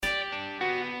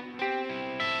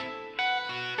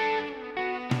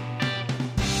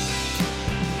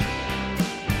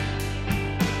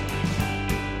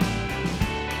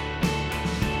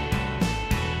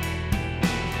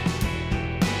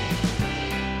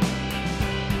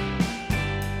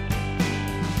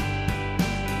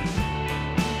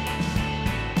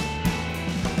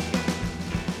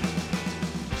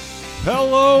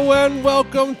Hello and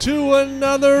welcome to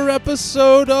another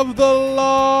episode of The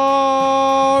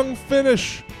Long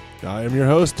Finish. I am your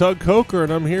host, Tug Coker,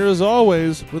 and I'm here as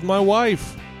always with my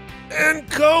wife and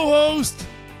co-host,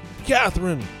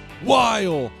 Kathryn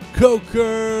Weil Coker.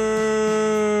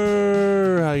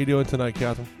 How you doing tonight,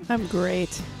 Kathryn? I'm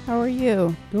great. How are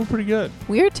you? Doing pretty good.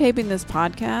 We are taping this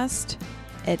podcast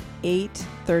at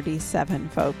 8:37,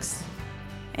 folks.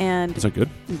 And Is that good?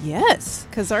 yes,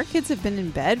 because our kids have been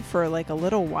in bed for like a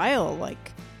little while,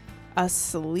 like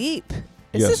asleep.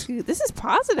 This is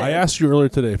positive. I asked you earlier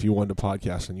today if you wanted to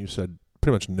podcast, and you said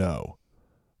pretty much no.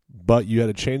 But you had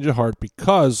a change of heart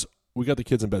because we got the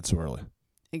kids in bed so early.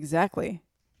 Exactly.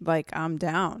 Like, I'm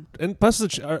down. And plus,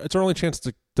 it's our only chance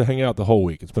to hang out the whole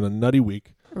week. It's been a nutty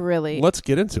week. Really? Let's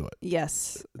get into it.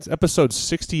 Yes. It's episode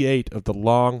 68 of The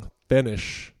Long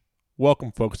Finish.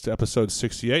 Welcome, folks, to episode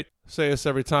 68. Say this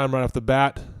every time right off the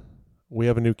bat. We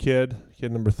have a new kid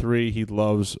number 3. He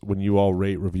loves when you all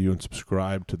rate, review, and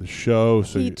subscribe to the show.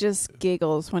 So He just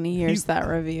giggles when he hears that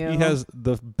review. He has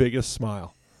the biggest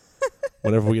smile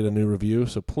whenever we get a new review.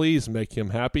 So please make him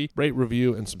happy. Rate,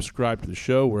 review, and subscribe to the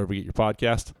show wherever you get your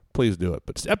podcast. Please do it.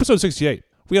 But it's episode 68.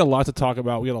 We got a lot to talk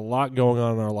about. We got a lot going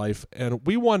on in our life. And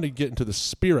we wanted to get into the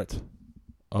spirit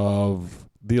of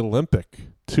the Olympic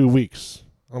 2 weeks.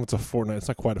 It's a fortnight. It's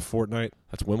not quite a fortnight.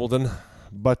 That's Wimbledon.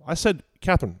 But I said,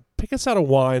 Kathryn, pick us out a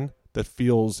wine that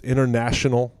feels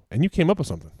international. And you came up with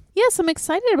something. Yes, I'm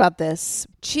excited about this.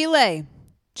 Chile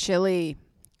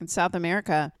in South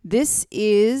America. This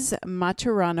is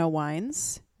Maturana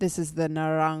wines. This is the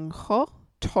Naranjo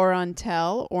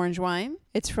Torontel orange wine.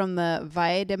 It's from the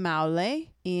Valle de Maule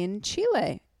in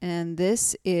Chile. And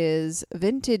this is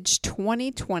vintage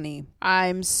 2020.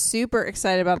 I'm super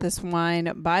excited about this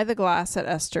wine by the glass at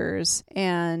Esther's.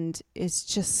 And it's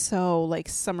just so like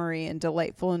summery and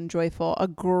delightful and joyful. A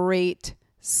great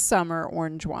summer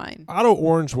orange wine. How do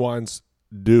orange wines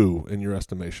do, in your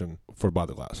estimation, for by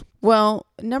the glass? Well,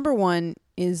 number one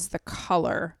is the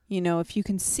color. You know, if you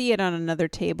can see it on another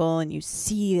table and you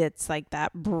see it's like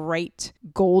that bright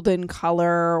golden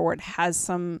color, or it has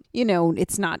some, you know,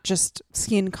 it's not just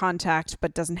skin contact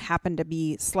but doesn't happen to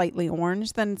be slightly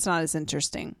orange, then it's not as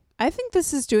interesting. I think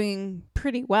this is doing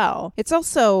pretty well. It's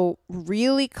also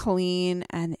really clean,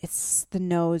 and the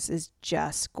nose is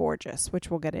just gorgeous,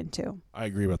 which we'll get into. I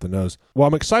agree about the nose. Well,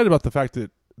 I'm excited about the fact that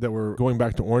we're going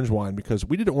back to orange wine, because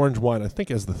we did orange wine, I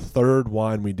think, as the third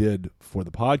wine we did for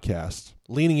the podcast,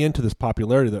 leaning into this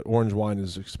popularity that orange wine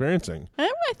is experiencing. I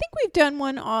think we've done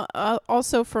one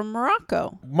also from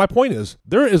Morocco. My point is,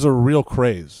 there is a real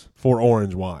craze for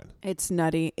orange wine. It's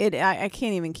nutty. I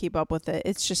can't even keep up with it.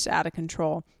 It's just out of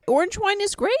control. Orange wine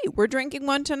is great. We're drinking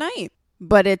one tonight,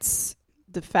 but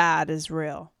the fad is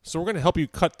real. So we're going to help you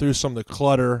cut through some of the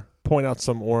clutter, point out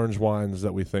some orange wines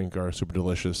that we think are super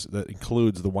delicious. That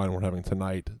includes the wine we're having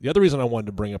tonight. The other reason I wanted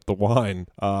to bring up the wine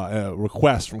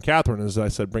request from Kathryn is I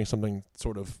said bring something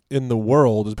sort of in the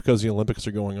world, is because the Olympics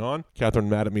are going on. Kathryn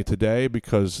mad at me today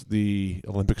because the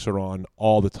Olympics are on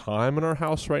all the time in our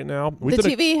house right now. The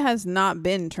TV has not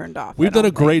been turned off. We've done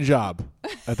a great job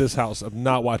at this house of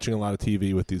not watching a lot of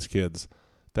TV with these kids.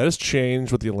 That has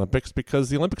changed with the Olympics because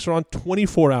the Olympics are on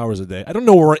 24 hours a day. I don't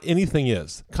know where anything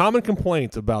is. Common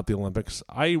complaint about the Olympics.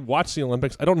 I watch the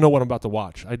Olympics. I don't know what I'm about to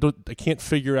watch. I can't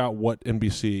figure out what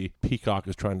NBC Peacock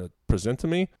is trying to present to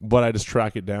me, but I just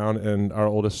track it down, and our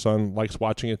oldest son likes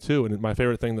watching it too. And my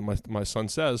favorite thing that my son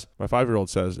says, my 5-year-old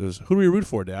says, is, "Who do we root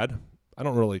for, Dad?" I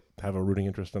don't really have a rooting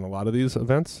interest in a lot of these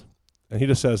events. And he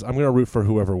just says, "I'm going to root for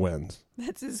whoever wins."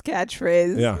 That's his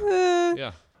catchphrase. Yeah.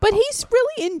 Yeah. But he's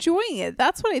really enjoying it.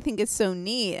 That's what I think is so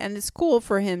neat. And it's cool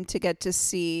for him to get to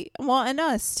see, well, and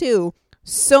us too,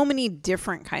 so many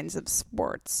different kinds of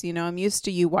sports. You know, I'm used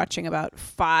to you watching about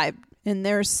 5, and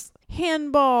there's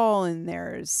handball and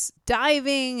there's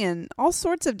diving and all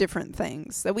sorts of different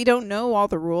things that we don't know all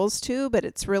the rules to, but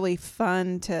it's really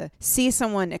fun to see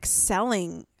someone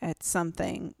excelling at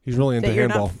something. He's really into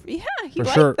handball. He for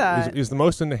liked sure. that. He's the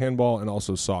most into handball and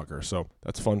also soccer, so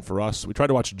that's fun for us. We tried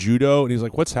to watch judo, and he's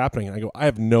like, "What's happening?" And I go, "I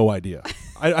have no idea.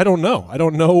 I don't know. I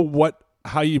don't know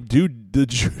how you do the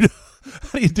judo.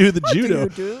 How do you do the judo?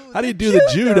 How do you do the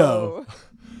judo?"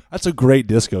 That's a great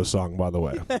disco song, by the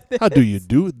way. How do you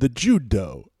do the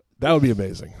judo? That would be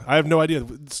amazing. I have no idea.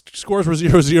 Scores were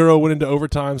 0-0, went into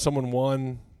overtime. Someone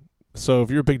won. So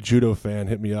if you're a big judo fan,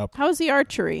 hit me up. How's the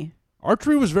archery?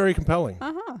 Archery was very compelling.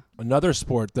 Uh-huh. Another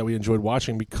sport that we enjoyed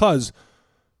watching because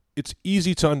it's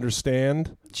easy to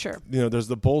understand. Sure. You know, there's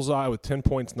the bullseye with 10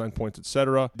 points, 9 points,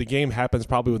 etc. The game happens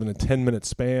probably within a 10-minute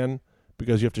span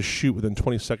because you have to shoot within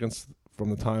 20 seconds from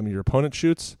the time your opponent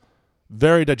shoots.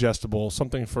 Very digestible.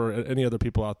 Something for any other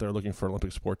people out there looking for an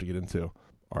Olympic sport to get into.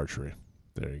 Archery.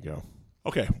 There you go.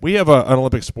 Okay, we have an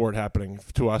Olympic sport happening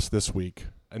to us this week.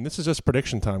 And this is just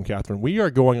prediction time, Kathryn. We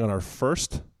are going on our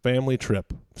first family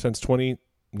trip since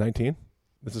 2019.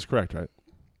 This is correct, right?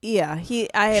 Yeah,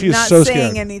 I am She's not so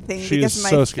saying scared. anything She because is my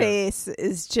so scared. face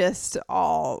is just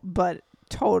all but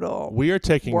total We are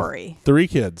taking worry. 3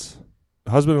 kids,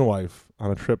 husband and wife, on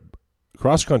a trip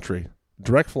cross country,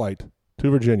 direct flight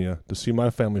to Virginia to see my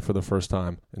family for the first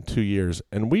time in 2 years.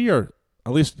 And we are,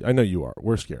 at least I know you are,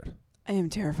 we're scared. I am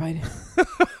terrified.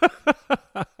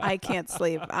 I can't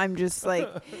sleep. I'm just like,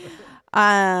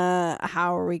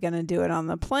 how are we going to do it on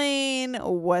the plane?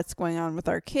 What's going on with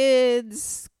our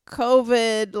kids?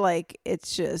 COVID, like,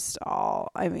 it's just all,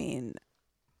 I mean,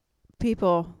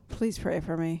 people, please pray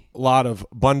for me. A lot of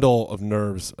bundle of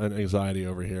nerves and anxiety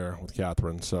over here with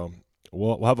Kathryn. So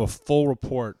we'll have a full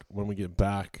report when we get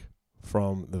back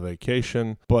from the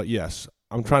vacation. But yes,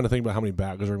 I'm trying to think about how many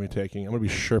bags we're going to be taking. I'm going to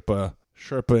be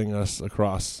Sherpaing us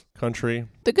across country.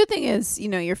 The good thing is,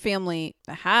 your family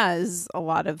has a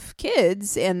lot of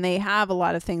kids and they have a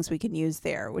lot of things we can use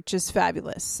there, which is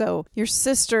fabulous. So your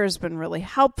sister has been really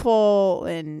helpful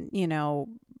in,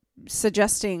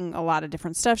 suggesting a lot of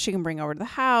different stuff she can bring over to the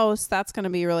house. That's going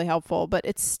to be really helpful. But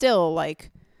it's still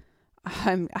like,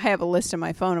 I have a list in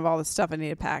my phone of all the stuff I need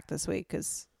to pack this week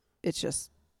because it's just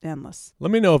endless.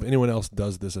 Let me know if anyone else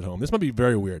does this at home. This might be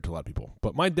very weird to a lot of people,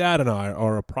 but my dad and I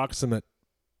are approximate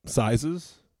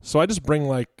sizes. So I just bring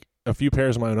like a few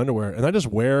pairs of my own underwear and I just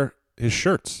wear his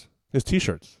shirts, his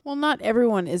t-shirts. Well, not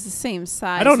everyone is the same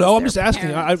size. I don't know. as I'm just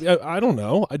their asking. I don't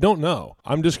know. I don't know.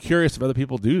 I'm just curious if other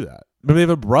people do that. Maybe they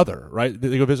have a brother, right?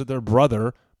 They go visit their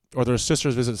brother or their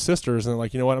sisters visit sisters and they're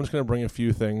like, you know what? I'm just going to bring a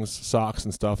few things, socks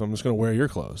and stuff. I'm just going to wear your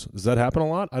clothes. Does that happen a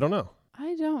lot? I don't know.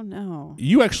 I don't know.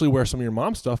 You actually wear some of your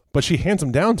mom's stuff, but she hands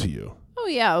them down to you. Oh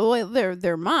yeah, well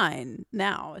they're mine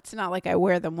now. It's not like I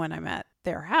wear them when I'm at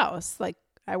their house. Like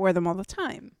I wear them all the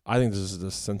time. I think this is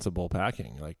just sensible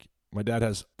packing. Like my dad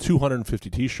has 250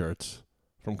 t-shirts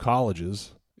from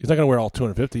colleges. He's not going to wear all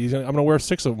 250. I'm going to wear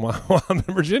 6 of them while I'm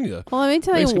in Virginia. Well, let me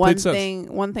tell Makes you complete sense.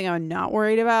 One thing I'm not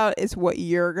worried about is what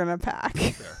you're going to pack.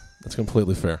 Fair. That's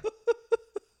completely fair.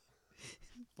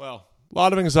 Well, a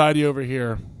lot of anxiety over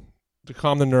here. To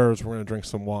calm the nerves, we're going to drink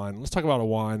some wine. Let's talk about a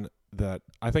wine that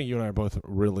I think you and I are both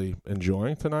really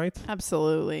enjoying tonight.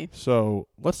 Absolutely. So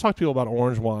let's talk to people about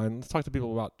orange wine. Let's talk to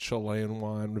people about Chilean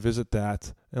wine, revisit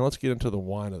that, and let's get into the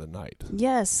wine of the night.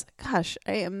 Yes. Gosh,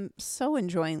 I am so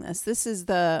enjoying this. This is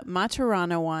the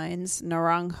Maturana Wines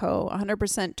Naranjo,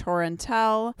 100%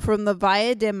 Torontel from the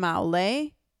Valle de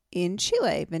Maule in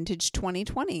Chile, vintage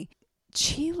 2020.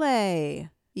 Chile.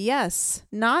 Yes,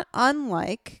 not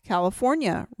unlike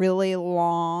California. Really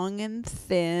long and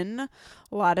thin.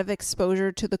 A lot of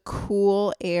exposure to the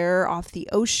cool air off the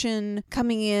ocean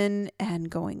coming in and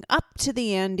going up to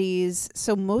the Andes.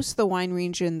 So most of the wine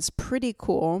region's pretty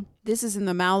cool. This is in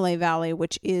the Maule Valley,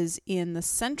 which is in the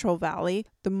Central Valley.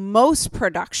 The most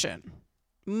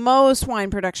wine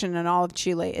production in all of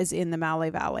Chile is in the Maule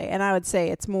Valley. And I would say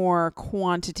it's more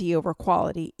quantity over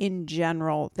quality in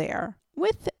general there,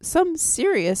 with some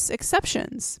serious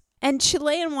exceptions. And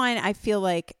Chilean wine, I feel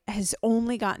like, has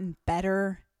only gotten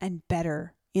better and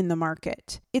better in the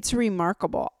market. It's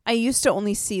remarkable. I used to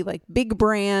only see like big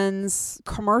brands,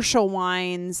 commercial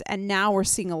wines, and now we're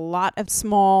seeing a lot of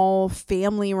small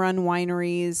family-run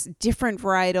wineries, different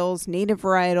varietals, native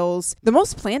varietals. The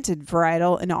most planted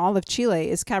varietal in all of Chile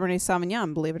is Cabernet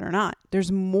Sauvignon, believe it or not.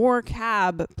 There's more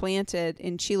Cab planted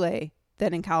in Chile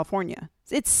than in California.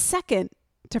 It's second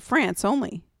to France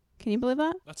only. Can you believe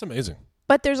that? That's amazing.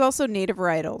 But there's also native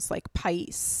varietals like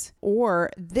Pais,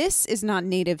 or this is not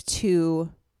native to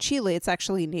Chile. It's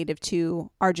actually native to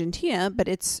Argentina, but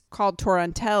it's called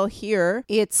Torrontel here.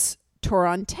 It's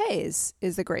Torrontés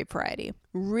is the grape variety.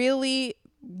 Really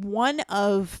one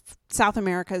of South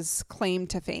America's claim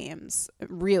to fames,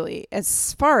 really,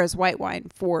 as far as white wine,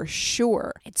 for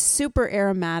sure. It's super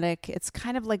aromatic. It's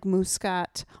kind of like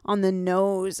muscat on the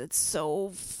nose. It's so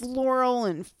floral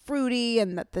and fruity,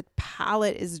 and that the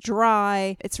palate is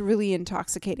dry. It's really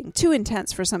intoxicating. Too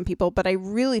intense for some people, but I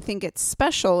really think it's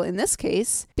special in this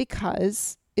case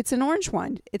because it's an orange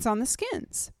wine. It's on the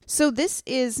skins. So this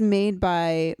is made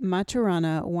by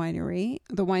Maturana Winery.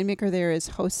 The winemaker there is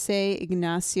Jose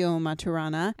Ignacio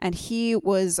Maturana, and he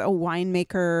was a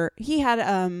winemaker. He had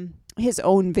his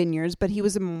own vineyards, but he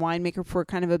was a winemaker for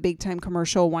kind of a big-time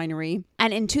commercial winery.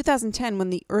 And in 2010, when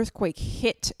the earthquake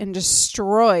hit and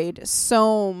destroyed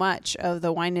so much of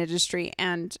the wine industry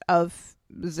and of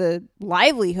the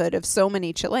livelihood of so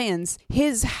many Chileans,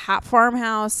 his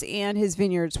farmhouse and his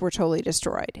vineyards were totally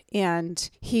destroyed. And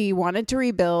he wanted to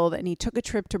rebuild, and he took a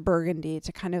trip to Burgundy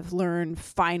to kind of learn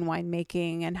fine wine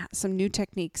making and some new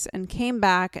techniques, and came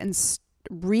back and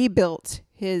rebuilt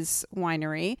his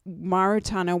winery.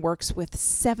 Maturana works with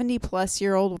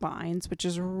 70-plus-year-old vines, which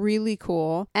is really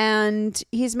cool. And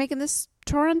he's making this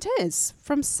Torrontés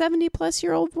from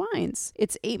 70-plus-year-old vines.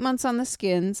 It's 8 months on the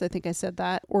skins. I think I said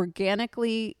that.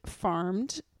 Organically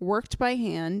farmed, worked by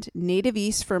hand, native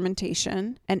yeast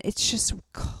fermentation, and it's just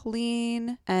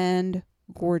clean and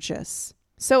gorgeous.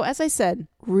 So as I said,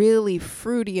 really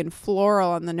fruity and floral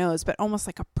on the nose, but almost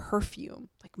like a perfume,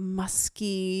 like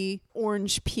musky,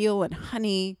 orange peel and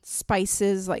honey,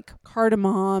 spices like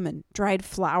cardamom and dried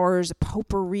flowers,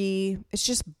 potpourri. It's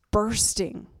just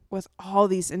bursting with all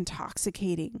these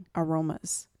intoxicating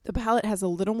aromas. The palate has a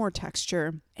little more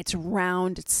texture. It's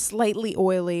round, it's slightly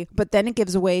oily, but then it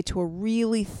gives way to a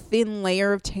really thin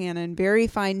layer of tannin, very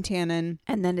fine tannin,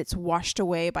 and then it's washed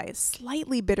away by a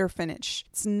slightly bitter finish.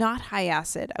 It's not high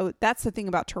acid. Oh, that's the thing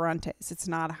about Torrontés. It's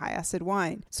not a high acid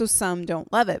wine. So some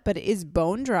don't love it, but it is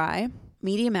bone dry.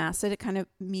 Medium acid, it kind of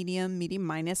medium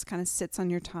minus kind of sits on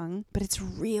your tongue, but it's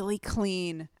really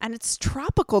clean. And it's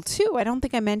tropical too. I don't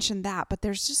think I mentioned that, but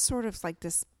there's just sort of like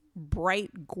this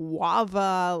bright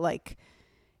guava, like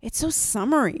it's so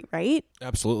summery, right?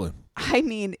 Absolutely. I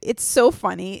mean, it's so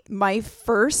funny. My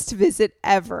first visit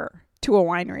ever to a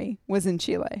winery was in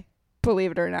Chile,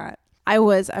 believe it or not.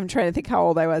 I'm trying to think how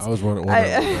old I was. I was wondering.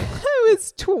 I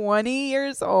was 20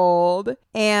 years old,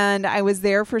 and I was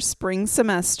there for spring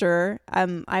semester.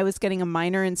 I was getting a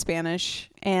minor in Spanish,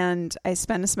 and I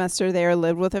spent a semester there,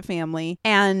 lived with a family,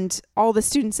 and all the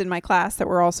students in my class that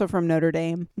were also from Notre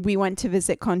Dame, we went to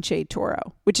visit Conche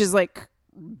Toro, which is like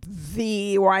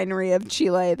the winery of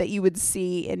Chile that you would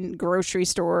see in grocery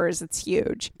stores. It's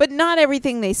huge. But not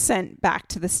everything they sent back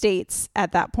to the States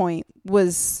at that point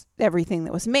was everything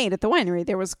that was made at the winery.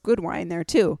 There was good wine there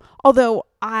too. Although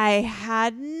I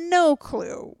had no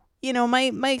clue. You know,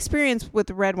 my experience with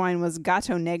red wine was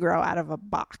Gato Negro out of a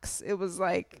box. It was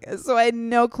like, so I had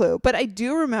no clue. But I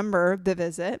do remember the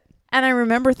visit. And I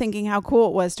remember thinking how cool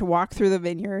it was to walk through the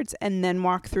vineyards and then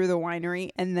walk through the winery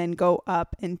and then go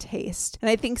up and taste. And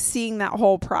I think seeing that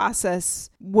whole process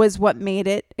was what made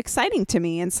it exciting to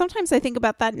me. And sometimes I think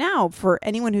about that now for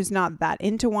anyone who's not that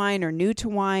into wine or new to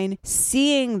wine.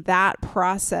 Seeing that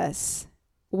process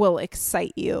will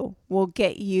excite you, will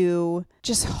get you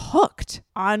just hooked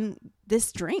on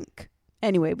this drink.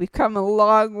 Anyway, we've come a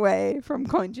long way from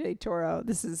Conche Toro.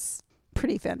 This is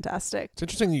pretty fantastic. It's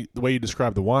interesting the way you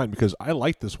describe the wine, because I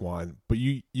like this wine, but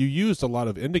you used a lot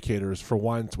of indicators for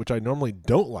wines which I normally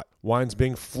don't like. Wines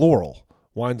being floral,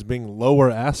 wines being lower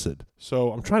acid.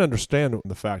 So I'm trying to understand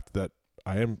the fact that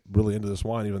I am really into this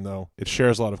wine, even though it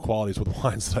shares a lot of qualities with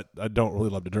wines that I don't really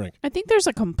love to drink. I think there's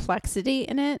a complexity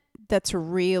in it that's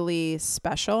really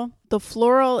special. The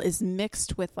floral is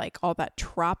mixed with like all that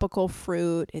tropical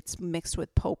fruit. It's mixed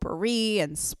with potpourri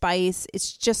and spice.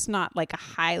 It's just not like a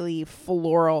highly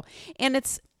floral. And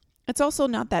it's also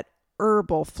not that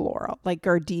herbal floral like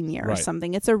gardenia or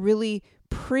something. It's a really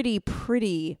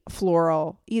pretty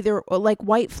floral, either like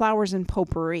white flowers and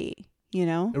potpourri, you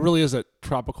know? It really is that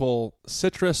tropical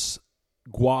citrus,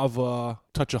 guava,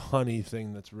 touch of honey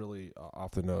thing that's really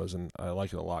off the nose, and I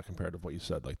like it a lot compared to what you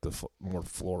said, like the more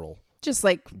floral. Just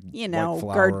like, you know,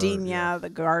 flower, gardenia,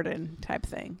 the garden type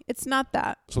thing. It's not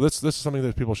that. So this is something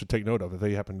that people should take note of if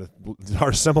they happen to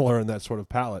are similar in that sort of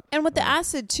palate. And with the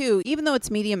acid too, even though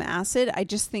it's medium acid, I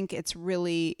just think it's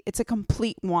a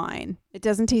complete wine. It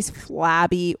doesn't taste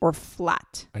flabby or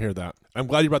flat. I hear that. I'm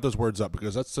glad you brought those words up,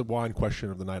 because that's the wine question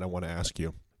of the night I want to ask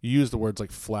you. You use the words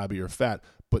like flabby or fat,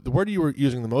 but the word you were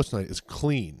using the most tonight is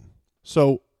clean.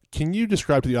 So can you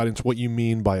describe to the audience what you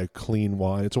mean by a clean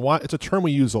wine? It's a term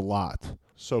we use a lot.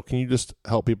 So can you just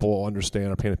help people understand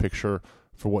or paint a picture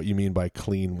for what you mean by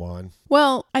clean wine?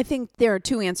 Well, I think there are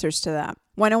two answers to that.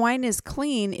 When a wine is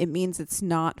clean, it means it's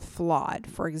not flawed.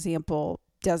 For example,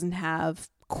 doesn't have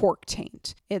cork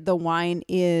taint. The wine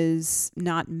is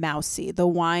not mousy. The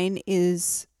wine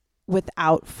is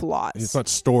without flaws. It's not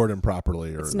stored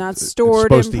improperly, or it's not stored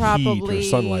exposed improperly. To heat or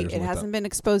sunlight or it hasn't been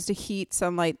exposed to heat,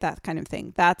 sunlight, that kind of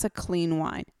thing. That's a clean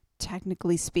wine,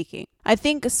 technically speaking. I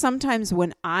think sometimes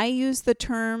when I use the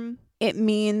term, it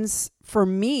means for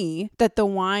me that the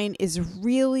wine is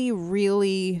really,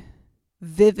 really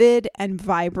vivid and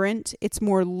vibrant. It's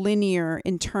more linear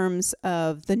in terms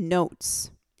of the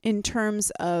notes, in terms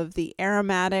of the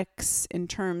aromatics, in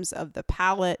terms of the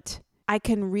palate. I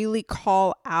can really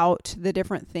call out the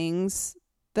different things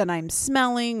that I'm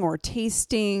smelling or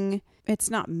tasting It's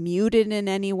not muted in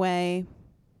any way.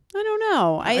 I don't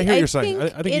know. I hear what you're saying.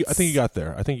 I think you got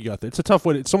there. It's a tough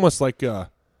way. It's almost like the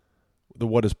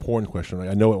what is porn question. Right?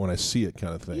 I know it when I see it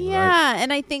kind of thing. Yeah, right?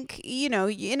 and I think,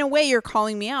 in a way you're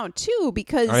calling me out too,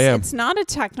 because it's not a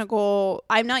technical,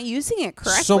 I'm not using it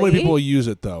correctly. So many people use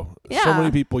it though. Yeah. So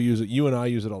many people use it. You and I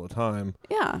use it all the time.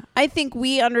 Yeah. I think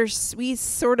we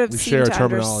sort of seem share to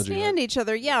terminology, understand each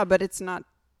other. Yeah, but it's not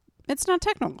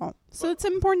technical. So it's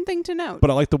an important thing to note.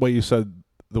 But I like the way you said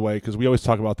because we always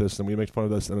talk about this and we make fun of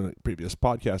this in a previous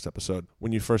podcast episode.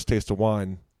 When you first taste a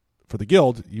wine for the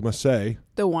guild, you must say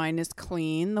the wine is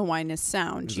clean, the wine is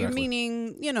sound. Exactly. You're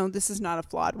meaning, this is not a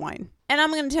flawed wine. And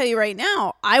I'm going to tell you right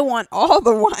now, I want all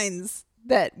the wines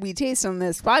that we taste on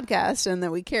this podcast and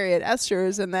that we carry at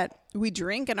Esther's and that we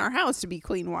drink in our house to be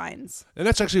clean wines. And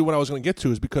that's actually what I was going to get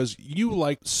to, is because you,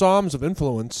 like Psalms of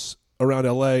influence around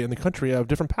LA and the country, have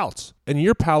different palates. And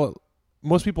your palate,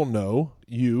 most people know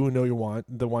your wine,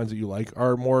 the wines that you like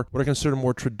are more what I consider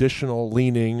more traditional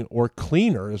leaning or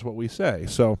cleaner is what we say.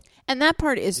 So, and that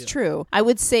part is true. I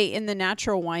would say in the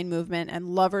natural wine movement and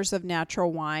lovers of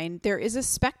natural wine, there is a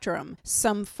spectrum.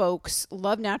 Some folks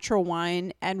love natural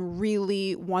wine and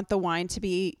really want the wine to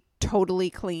be totally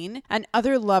clean, and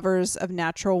other lovers of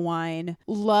natural wine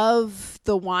love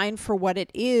the wine for what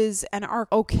it is and are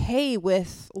okay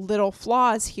with little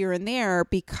flaws here and there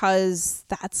because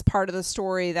that's part of the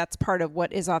story. That's part of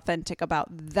what is authentic about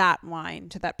that wine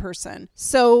to that person.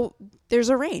 So there's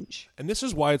a range. And this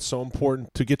is why it's so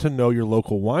important to get to know your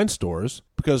local wine stores,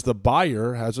 because the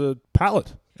buyer has a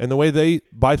palate, and the way they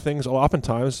buy things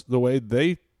oftentimes the way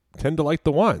they tend to like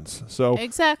the wines. So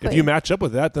exactly. If you match up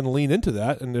with that, then lean into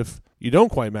that. And if you don't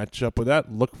quite match up with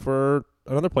that, look for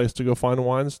another place to go find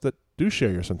wines that do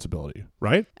share your sensibility,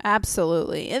 right?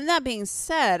 Absolutely. And that being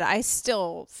said, I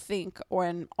still think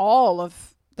when all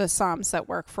of the Psalms that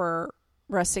work for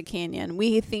Rustic Canyon,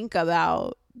 we think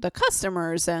about the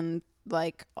customers and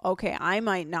like, okay, I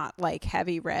might not like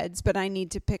heavy reds, but I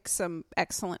need to pick some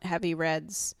excellent heavy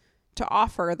reds to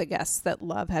offer the guests that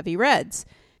love heavy reds.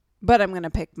 But I'm going to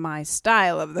pick my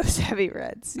style of those heavy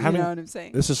reds. You know what I'm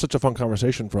saying? This is such a fun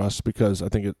conversation for us because I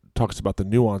think it talks about the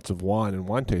nuance of wine and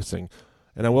wine tasting.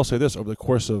 And I will say this, over the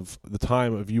course of the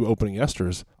time of you opening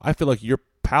Esther's, I feel like your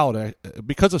palate,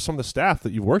 because of some of the staff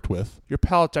that you've worked with, your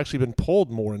palate's actually been pulled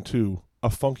more into a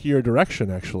funkier direction,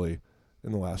 actually,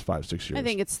 in the last 5-6 years. I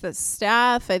think it's the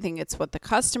staff. I think it's what the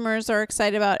customers are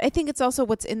excited about. I think it's also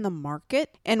what's in the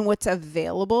market and what's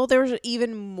available. There's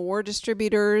even more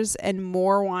distributors and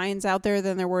more wines out there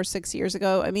than there were 6 years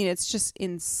ago. I mean, it's just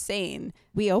insane.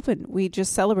 We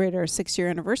just celebrated our 6-year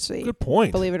anniversary. Good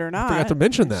point. Believe it or not. I forgot to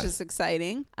mention that. Which is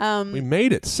exciting. We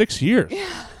made it 6 years.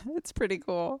 Yeah, it's pretty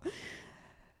cool.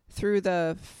 Through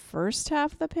the first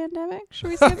half of the pandemic, should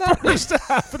we say that? First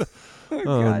half of the Oh,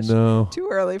 gosh. No. Too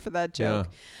early for that joke.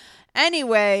 Yeah.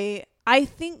 Anyway, I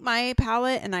think my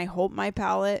palate, and I hope my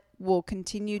palate, will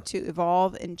continue to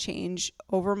evolve and change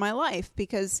over my life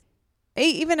because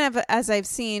even as I've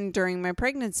seen during my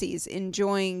pregnancies,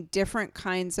 enjoying different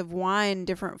kinds of wine,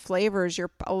 different flavors,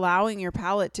 you're allowing your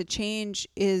palate to change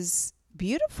is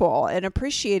beautiful, and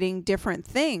appreciating different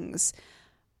things.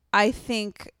 I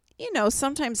think,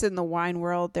 sometimes in the wine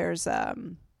world, there's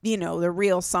the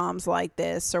real Psalms like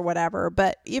this or whatever.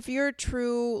 But if you're a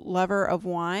true lover of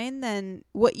wine, then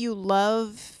what you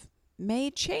love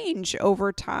may change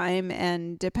over time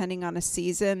and depending on a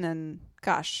season. And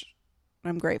gosh,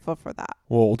 I'm grateful for that.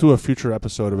 Well, we'll do a future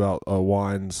episode about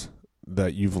wines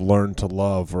that you've learned to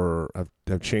love or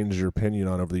have changed your opinion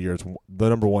on over the years. The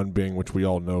number one being, which we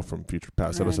all know from future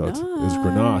past episodes, is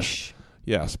Grenache.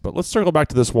 Yes, but let's circle back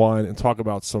to this wine and talk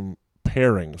about some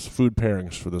food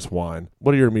pairings for this wine.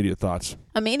 What are your immediate thoughts?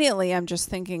 Immediately, I'm just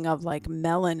thinking of like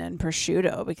melon and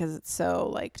prosciutto because it's so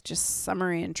like just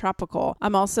summery and tropical.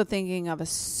 I'm also thinking of a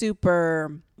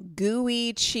super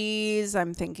gooey cheese.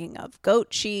 I'm thinking of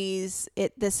goat cheese.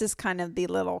 This is kind of the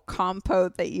little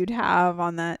compote that you'd have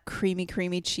on that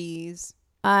creamy cheese.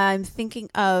 I'm thinking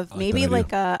of maybe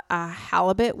like a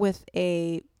halibut with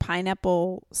a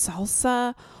pineapple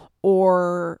salsa,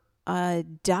 or a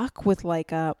duck with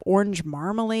like a orange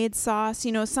marmalade sauce,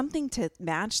 something to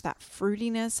match that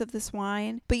fruitiness of this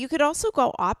wine. But you could also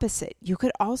go opposite. You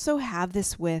could also have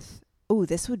this with,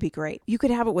 this would be great. You could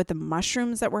have it with the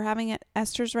mushrooms that we're having at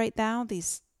Esther's right now.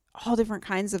 These all different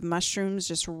kinds of mushrooms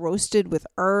just roasted with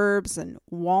herbs and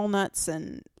walnuts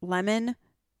and lemon.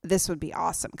 This would be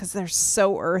awesome because they're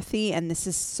so earthy and this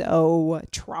is so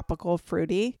tropical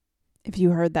fruity. If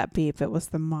you heard that beep, it was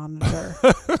the monitor.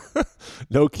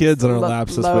 No kids on our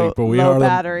laps this week, but we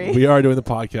are doing the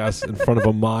podcast in front of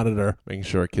a monitor, making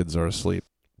sure our kids are asleep.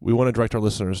 We want to direct our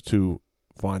listeners to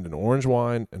find an orange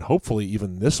wine and hopefully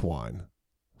even this wine.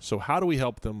 So how do we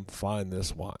help them find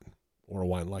this wine or a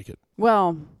wine like it?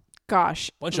 Well,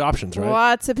 gosh. Bunch of options, right?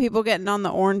 Lots of people getting on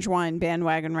the orange wine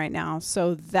bandwagon right now.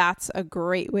 So that's a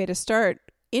great way to start.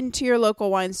 Into your local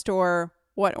wine store.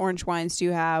 What orange wines do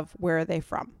you have? Where are they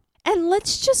from? And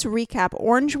let's just recap.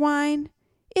 Orange wine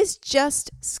is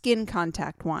just skin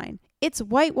contact wine. It's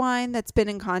white wine that's been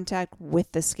in contact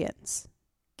with the skins.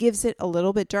 Gives it a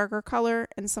little bit darker color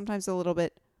and sometimes a little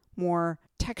bit more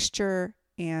texture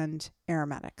and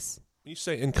aromatics. When you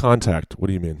say in contact, what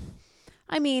do you mean?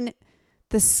 I mean,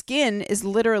 the skin is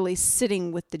literally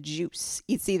sitting with the juice.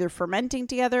 It's either fermenting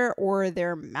together or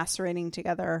they're macerating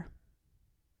together.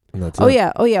 And that's Oh, it.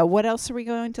 yeah. Oh, yeah. What else are we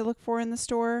going to look for in the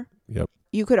store? Yep.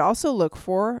 You could also look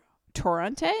for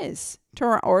Torrontés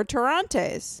or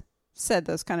Torrontés. Said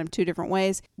those kind of two different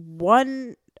ways.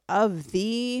 One of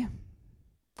the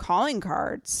calling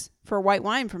cards for white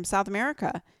wine from South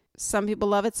America. Some people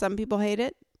love it. Some people hate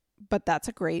it. But that's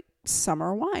a great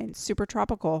summer wine. Super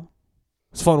tropical.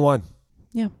 It's a fun wine.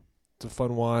 Yeah. It's a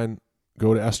fun wine.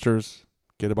 Go to Esther's,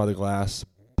 get it by the glass,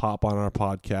 pop on our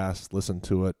podcast, listen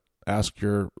to it. Ask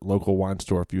your local wine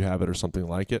store if you have it or something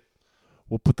like it.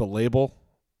 We'll put the label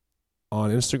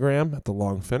on Instagram at The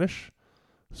Long Finish.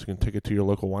 So you can take it to your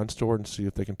local wine store and see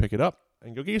if they can pick it up.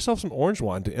 And go get yourself some orange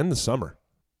wine to end the summer.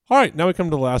 All right, now we come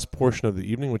to the last portion of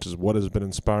the evening, which is what has been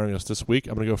inspiring us this week.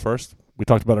 I'm going to go first. We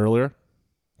talked about it earlier.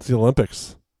 It's the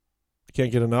Olympics. I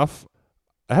can't get enough.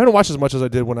 I haven't watched as much as I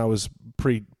did when I was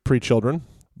pre-children,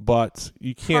 but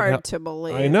you can't. Hard to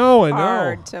believe. I know.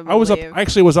 Hard to I was up. believe. I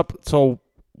actually was up till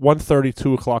 1:30,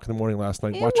 2 o'clock in the morning last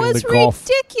night watching the golf.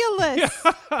 Ridiculous.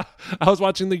 Yeah. I was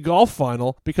watching the golf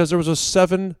final because there was a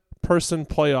 7-person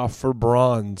playoff for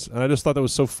bronze, and I just thought that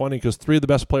was so funny because 3 of the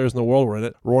best players in the world were in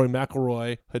it: Rory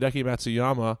McIlroy, Hideki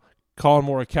Matsuyama, Colin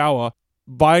Morikawa,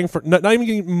 vying for not even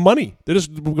getting money. They're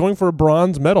just going for a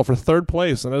bronze medal for 3rd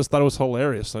place, and I just thought it was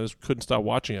hilarious. I just couldn't stop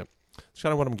watching it. It's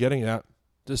kind of what I'm getting at.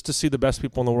 Just to see the best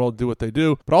people in the world do what they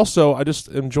do. But also, I just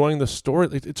enjoying the story.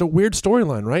 It's a weird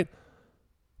storyline, right?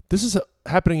 This is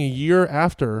happening a year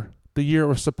after the year it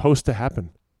was supposed to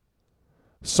happen.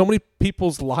 So many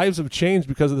people's lives have changed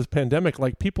because of this pandemic.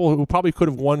 Like people who probably could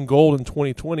have won gold in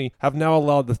 2020 have now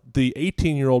allowed the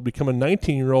 18-year-old become a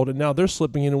 19-year-old, and now they're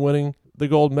slipping in and winning the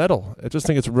gold medal. I just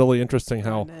think it's really interesting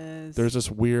how there's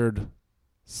this weird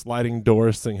sliding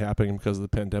doors thing happening because of the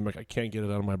pandemic. I can't get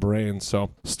it out of my brain.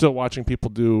 So still watching people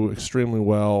do extremely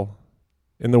well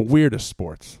in the weirdest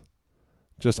sports.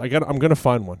 I'm going to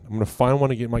find one. I'm going to find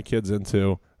one to get my kids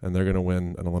into, and they're going to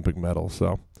win an Olympic medal.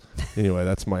 So anyway,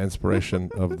 that's my inspiration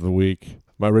of the week.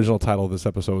 My original title of this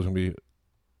episode was going to be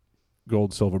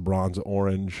gold, silver, bronze,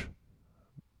 orange,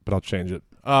 but I'll change it.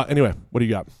 Anyway, what do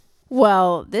you got?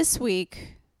 Well, this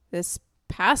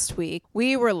past week,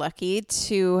 we were lucky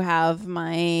to have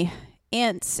my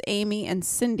aunts Amy and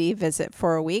Cindy visit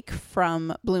for a week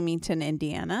from Bloomington,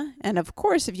 Indiana. And of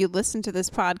course, if you listened to this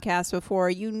podcast before,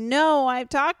 you know I've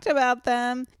talked about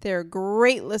them. They're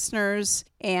great listeners,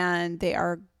 and they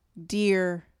are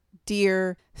dear,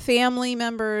 dear family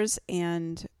members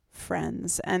and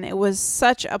friends. And it was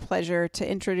such a pleasure to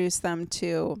introduce them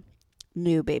to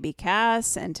new baby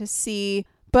Cass and to see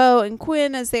Bo and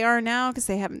Quinn as they are now, because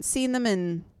they haven't seen them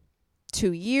in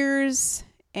 2 years,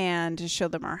 and to show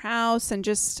them our house and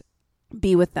just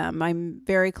be with them. I'm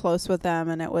very close with them,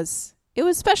 and it was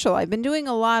special. I've been doing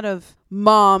a lot of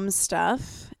mom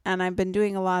stuff, and I've been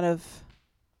doing a lot of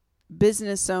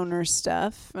business owner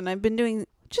stuff, and I've been doing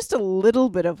just a little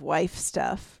bit of wife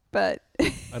stuff, but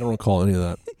I don't recall any of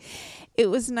that. It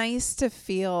was nice to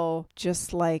feel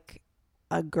just like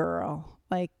a girl,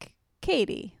 like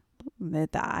Katie. That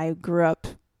I grew up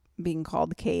being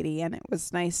called Katie, and it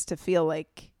was nice to feel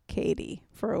like Katie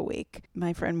for a week.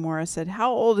 My friend Maura said,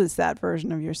 "How old is that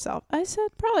version of yourself?" I said,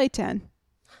 "Probably 10."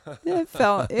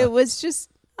 It was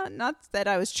just not that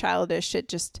I was childish.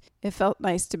 It felt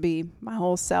nice to be my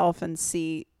whole self and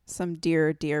see some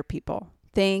dear, dear people.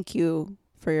 Thank you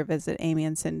for your visit, Amy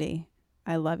and Cindy.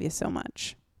 I love you so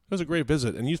much. It was a great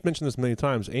visit, and you've mentioned this many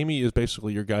times. Amy is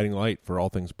basically your guiding light for all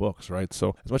things books, right?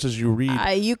 So as much as you read...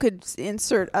 you could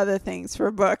insert other things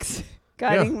for books.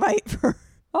 Guiding light for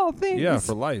all things. Yeah,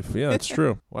 for life. Yeah, it's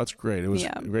true. Well, that's great. It was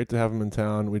great to have him in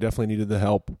town. We definitely needed the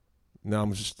help. Now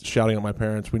I'm just shouting at my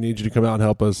parents, we need you to come out and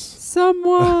help us.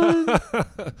 Someone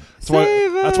That's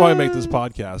why I make this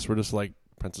podcast. We're just like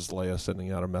Princess Leia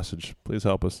sending out a message. Please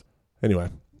help us. Anyway,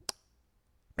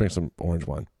 drink some orange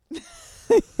wine.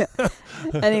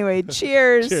 Anyway,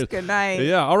 cheers. Cheers. Good night.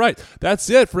 Yeah, all right. That's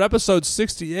it for episode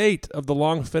 68 of The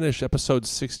Long Finish. Episode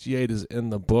 68 is in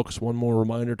the books. One more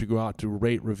reminder to go out to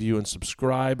rate, review, and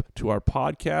subscribe to our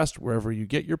podcast wherever you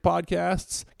get your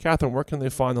podcasts. Kathryn, where can they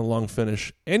find The Long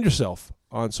Finish and yourself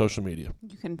on social media?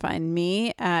 You can find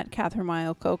me at Kathryn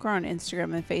Weil Coker on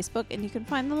Instagram and Facebook, and you can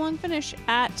find The Long Finish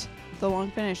at The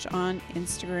Long Finish on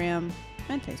Instagram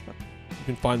and Facebook. You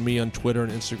can find me on Twitter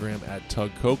and Instagram at Tug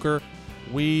Coker.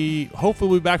 We hopefully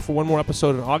will be back for one more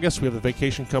episode in August. We have a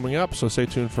vacation coming up, so stay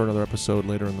tuned for another episode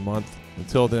later in the month.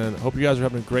 Until then, hope you guys are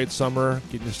having a great summer,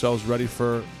 getting yourselves ready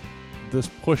for this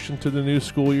push into the new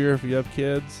school year if you have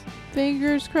kids.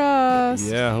 Fingers crossed.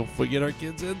 Yeah, hopefully get our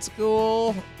kids in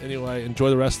school. Anyway, enjoy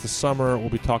the rest of the summer. We'll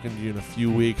be talking to you in a few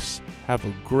weeks. Have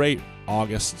a great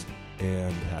August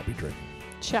and happy drinking.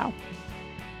 Ciao.